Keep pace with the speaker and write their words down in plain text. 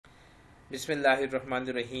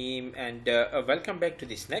Bismillahirrahmanirrahim, and welcome back to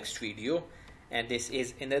this next video. And this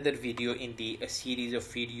is another video in the series of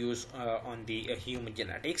videos on the human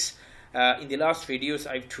genetics. In the last videos,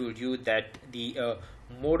 I've told you that the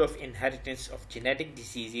mode of inheritance of genetic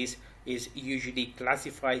diseases is usually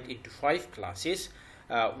classified into 5 classes.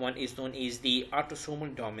 One is known as the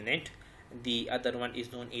autosomal dominant, the other one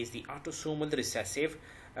is known as the autosomal recessive.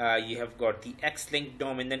 You have got the X-linked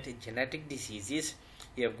dominant genetic diseases,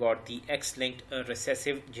 you have got the X-linked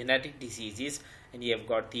recessive genetic diseases, and you have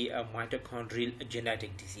got the mitochondrial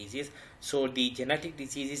genetic diseases. So the genetic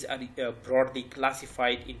diseases are broadly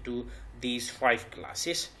classified into these 5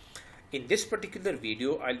 classes. In this particular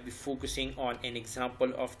video, I'll be focusing on an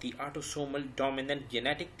example of the autosomal dominant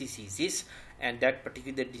genetic diseases, and that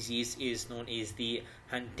particular disease is known as the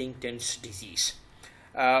Huntington's disease.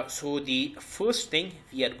 So the first thing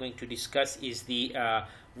we are going to discuss is the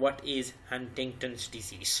what is Huntington's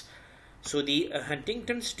disease. So the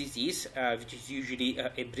Huntington's disease, which is usually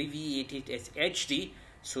abbreviated as HD.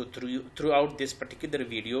 So throughout this particular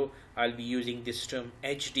video, I'll be using this term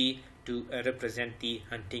HD to represent the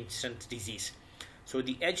Huntington's disease. So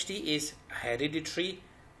the HD is hereditary,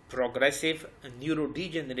 progressive,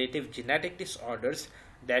 neurodegenerative genetic disorders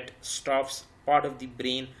that stops part of the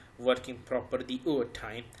brain working properly over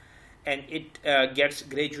time, and it gets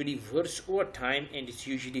gradually worse over time, and it's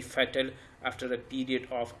usually fatal after a period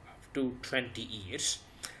of up to 20 years.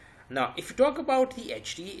 Now, if you talk about the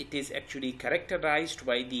HD, it is actually characterized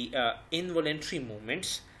by the involuntary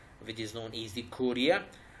movements, which is known as the chorea.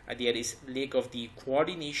 There is lack of the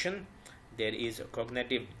coordination, there is a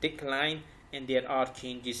cognitive decline, and there are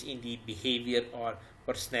changes in the behavior or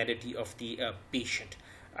personality of the patient.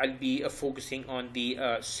 I'll be focusing on the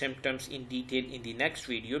symptoms in detail in the next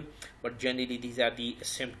video, but generally these are the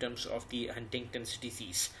symptoms of the Huntington's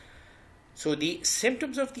disease. So the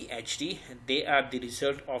symptoms of the HD, they are the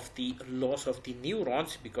result of the loss of the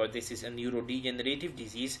neurons, because this is a neurodegenerative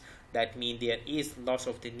disease. That means there is loss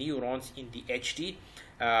of the neurons in the HD,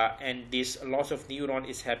 and this loss of neuron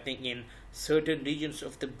is happening in certain regions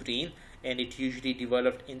of the brain, and it usually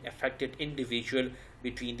developed in affected individual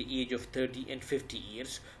between the age of 30 and 50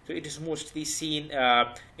 years. So it is mostly seen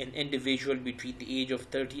in individual between the age of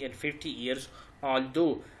 30 and 50 years,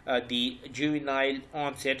 although the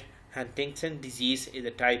juvenile-onset Huntington disease is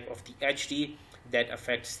a type of the HD that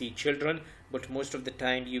affects the children, but most of the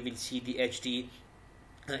time you will see the HD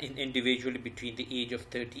in individual between the age of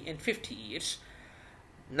 30 and 50 years.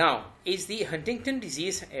 Now, is the Huntington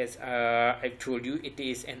disease, as I've told you, it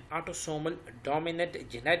is an autosomal dominant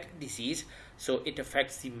genetic disease, so it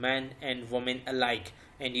affects the man and woman alike,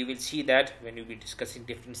 and you will see that when we will be discussing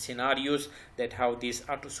different scenarios, that how this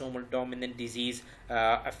autosomal dominant disease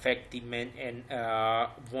affect the men and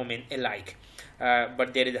women alike.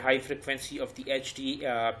 But there is a high frequency of the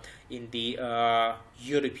HD in the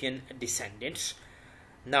European descendants.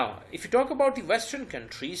 Now, if you talk about the Western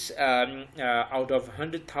countries, out of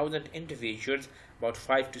 100,000 individuals, about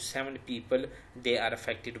 5 to 7 people, they are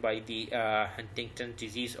affected by the Huntington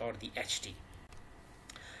disease or the HD.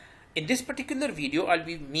 In this particular video, I'll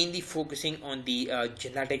be mainly focusing on the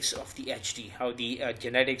genetics of the HD, how the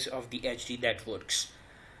genetics of the HD that works.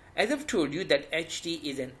 As I've told you that HD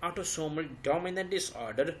is an autosomal dominant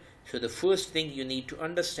disorder, so the first thing you need to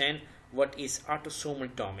understand what is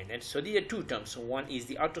autosomal dominant. So these are two terms. So one is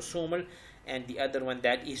the autosomal and the other one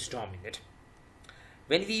that is dominant.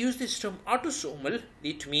 When we use this term autosomal,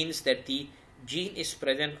 it means that the gene is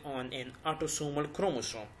present on an autosomal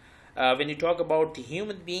chromosome. When you talk about the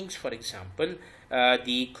human beings, for example,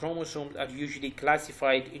 the chromosomes are usually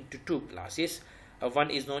classified into 2 classes. One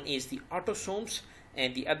is known as the autosomes,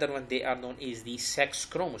 and the other one they are known as the sex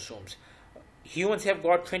chromosomes. Humans have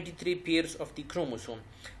got 23 pairs of the chromosome.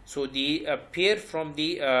 So the pair from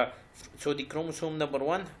the chromosome number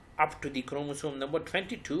 1 up to the chromosome number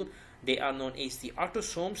 22, they are known as the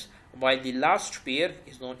autosomes, while the last pair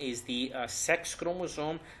is known as the sex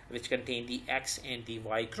chromosome, which contain the X and the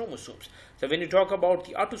Y chromosomes. So when you talk about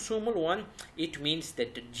the autosomal one, it means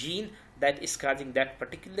that the gene that is causing that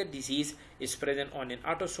particular disease is present on an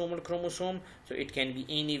autosomal chromosome. So it can be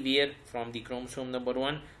anywhere from the chromosome number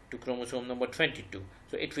 1 to chromosome number 22.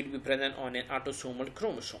 So it will be present on an autosomal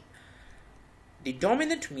chromosome. The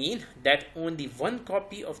dominant mean that only one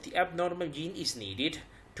copy of the abnormal gene is needed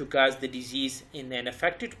to cause the disease in an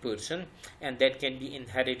affected person, and that can be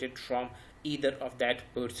inherited from either of that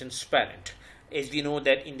person's parent. As we know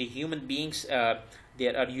that in the human beings,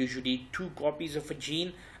 there are usually 2 copies of a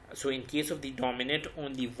gene. So in case of the dominant,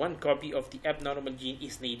 only one copy of the abnormal gene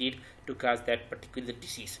is needed to cause that particular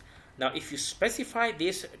disease. Now, if you specify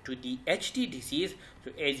this to the HD disease, so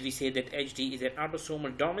as we say that HD is an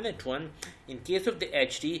autosomal dominant one, in case of the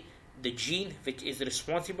HD, the gene which is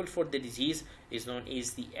responsible for the disease is known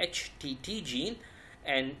as the HTT gene,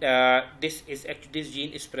 and this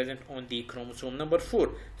gene is present on the chromosome number 4.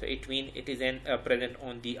 So it means it is present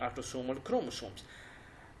on the autosomal chromosomes.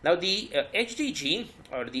 Now, the HD gene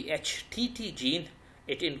or the HTT gene,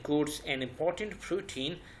 it encodes an important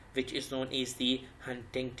protein which is known as the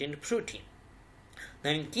Huntington protein. Now,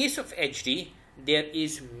 in case of HD, there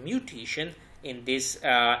is mutation in this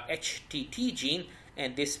HTT gene,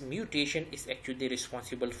 and this mutation is actually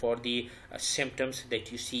responsible for the symptoms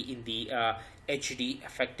that you see in the HD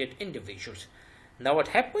affected individuals. Now, what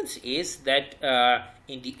happens is that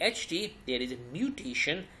in the HD, there is a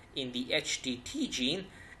mutation in the HTT gene,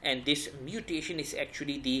 and this mutation is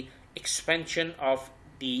actually the expansion of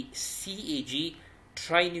the CAG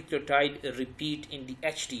trinucleotide repeat in the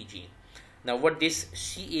HD gene. Now, what this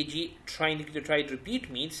CAG trinucleotide repeat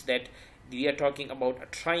means, that we are talking about a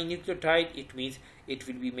trinucleotide. It means it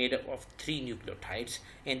will be made up of 3 nucleotides,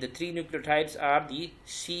 and the 3 nucleotides are the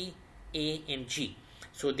C, A, and G.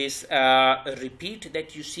 So this repeat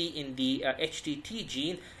that you see in the HTT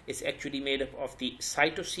gene is actually made up of the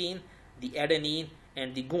cytosine, the adenine,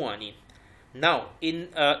 and the guanine. Now, in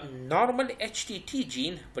a normal HTT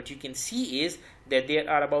gene, what you can see is that there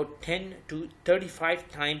are about 10 to 35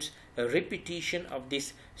 times a repetition of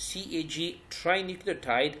this CAG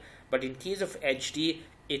trinucleotide, but in case of HD,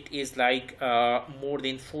 it is like more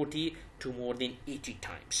than 40 to more than 80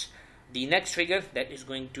 times. The next figure that is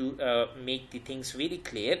going to make the things very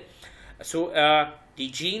clear. So the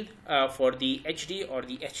gene for the HD or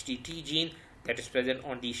the HTT gene, that is present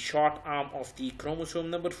on the short arm of the chromosome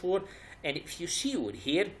number 4, and if you see over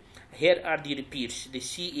here, here are the repeats, the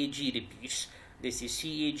CAG repeats. This is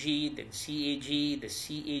CAG, then CAG, the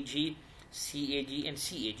CAG, CAG, and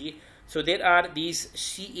CAG. So there are these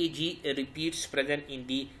CAG repeats present in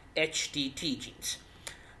the HTT genes.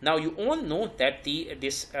 Now, you all know that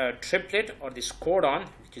this triplet or this codon,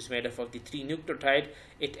 which is made up of the 3 nucleotide,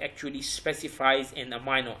 it actually specifies an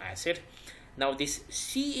amino acid. Now, this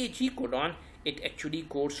CAG codon, it actually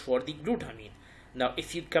codes for the glutamine. Now,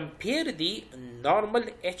 if you compare the normal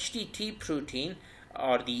HTT protein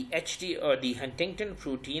or the HD or the Huntington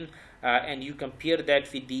protein and you compare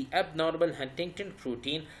that with the abnormal Huntington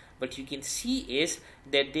protein, what you can see is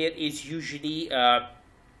that there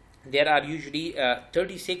are usually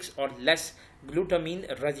 36 or less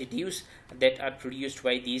glutamine residues that are produced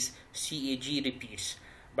by these CAG repeats.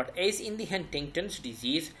 But as in the Huntington's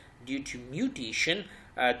disease, due to mutation,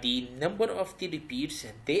 the number of the repeats,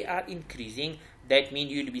 they are increasing. That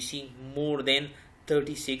means you will be seeing more than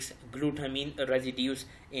 36 glutamine residues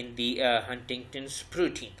in the Huntington's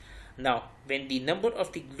protein. Now, when the number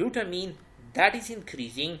of the glutamine that is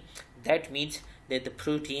increasing, that means that the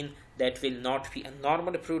protein that will not be a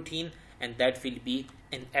normal protein, and that will be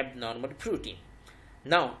an abnormal protein.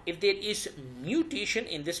 Now, if there is mutation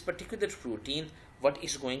in this particular protein, what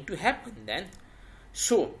is going to happen then?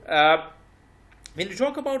 So, when we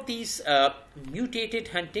talk about these mutated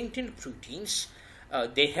Huntington proteins,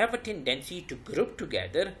 they have a tendency to group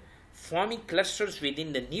together, forming clusters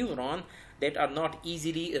within the neuron that are not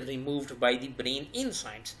easily removed by the brain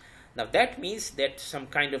enzymes. Now, that means that some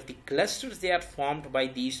kind of the clusters, they are formed by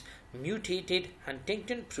these mutated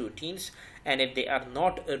Huntington proteins, and if they are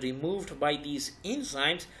not removed by these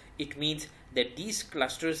enzymes, it means that these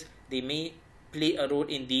clusters, they may play a role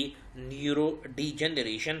in the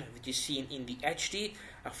neurodegeneration, which is seen in the HD.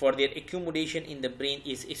 For their accumulation in the brain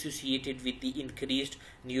is associated with the increased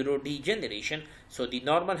neurodegeneration. So the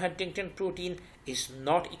normal Huntington protein is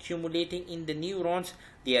not accumulating in the neurons.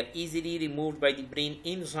 They are easily removed by the brain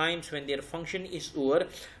enzymes when their function is over.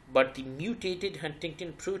 But the mutated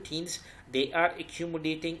Huntington proteins, they are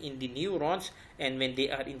accumulating in the neurons, and when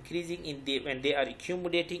they are accumulating in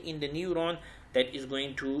the neuron, that is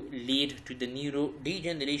going to lead to the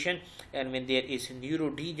neurodegeneration. And when there is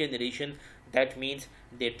neurodegeneration, that means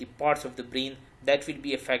that the parts of the brain that will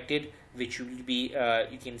be affected, which will be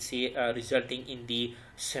you can say resulting in the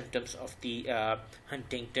symptoms of the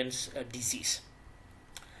Huntington's disease.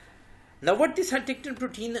 Now, what this Huntington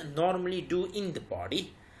protein normally do in the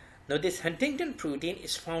body? Now, this Huntington protein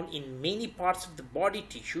is found in many parts of the body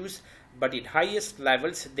tissues, but at highest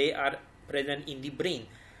levels they are present in the brain.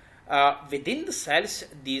 Within the cells,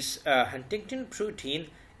 this Huntington protein,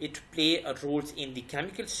 it play roles in the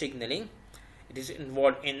chemical signaling. It is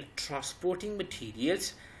involved in transporting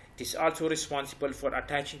materials. It is also responsible for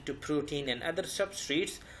attaching to protein and other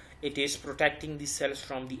substrates. it is protecting the cells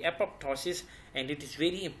from the apoptosis, and it is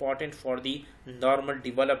very important for the normal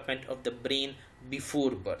development of the brain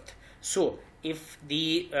before birth. So if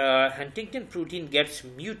the Huntington protein gets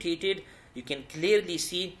mutated, you can clearly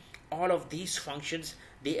see all of these functions,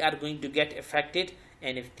 they are going to get affected.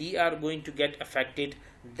 And if they are going to get affected,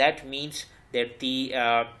 that means that the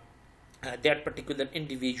that particular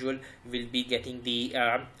individual will be getting the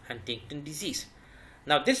Huntington disease.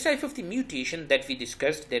 Now this type of the mutation that we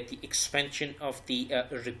discussed, that the expansion of the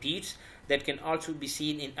repeats, that can also be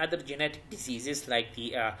seen in other genetic diseases like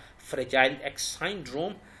the Fragile X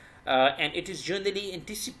syndrome, and it is generally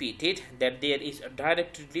anticipated that there is a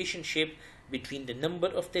direct relationship between the number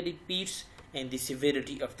of the repeats and the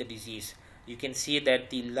severity of the disease. You can see that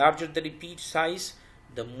the larger the repeat size,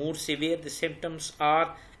 the more severe the symptoms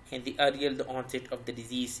are, and the earlier the onset of the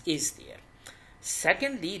disease is there.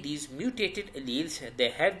 Secondly, these mutated alleles, they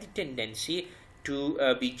have the tendency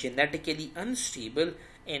to be genetically unstable,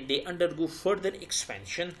 and they undergo further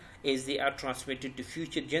expansion as they are transmitted to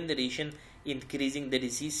future generation, increasing the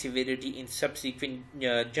disease severity in subsequent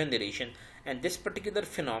generation. And this particular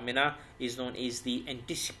phenomena is known as the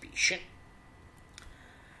anticipation.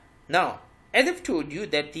 Now, as I've told you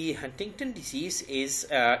that the Huntington disease is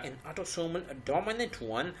an autosomal dominant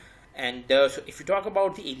one, and so if you talk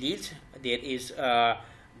about the alleles, there is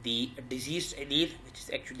the diseased allele, which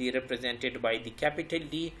is actually represented by the capital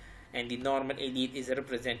D, and the normal allele is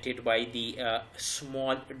represented by the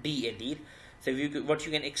small d allele. So what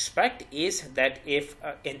you can expect is that if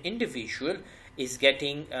an individual is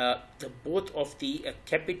getting both of the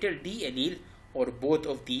capital D allele or both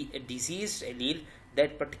of the diseased allele,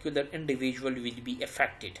 that particular individual will be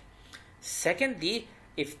affected. Secondly,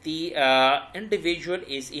 if the individual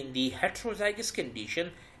is in the heterozygous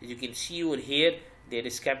condition, as you can see over here, there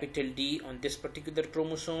is capital D on this particular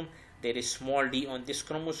chromosome, there is small d on this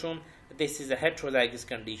chromosome. This is a heterozygous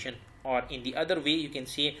condition. Or in the other way, you can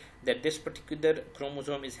say that this particular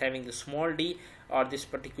chromosome is having the small d, or this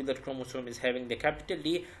particular chromosome is having the capital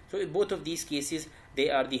D. So in both of these cases, they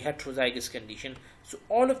are the heterozygous condition. So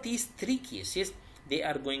all of these three cases, they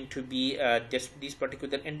are going to be these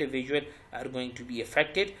particular individual are going to be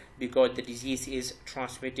affected, because the disease is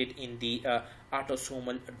transmitted in the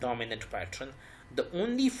autosomal dominant pattern. The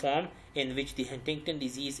only form in which the Huntington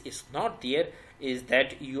disease is not there is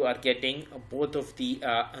that you are getting both of the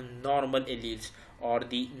normal alleles or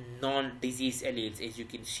the non-disease alleles, as you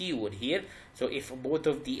can see over here. So if both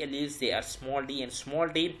of the alleles, they are small d and small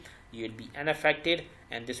d, you will be unaffected,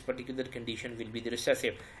 and this particular condition will be the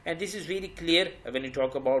recessive. And this is very clear when you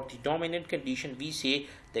talk about the dominant condition. We say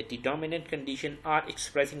that the dominant condition are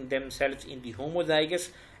expressing themselves in the homozygous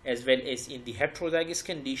as well as in the heterozygous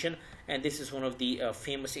condition, and this is one of the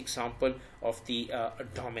famous example of the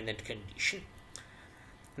dominant condition.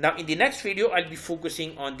 Now in the next video, I'll be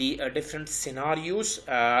focusing on the different scenarios,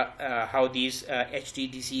 how these HD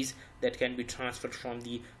disease that can be transferred from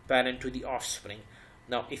the parent to the offspring.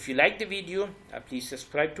 Now if you like the video, please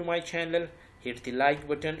subscribe to my channel, hit the like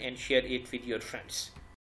button and share it with your friends.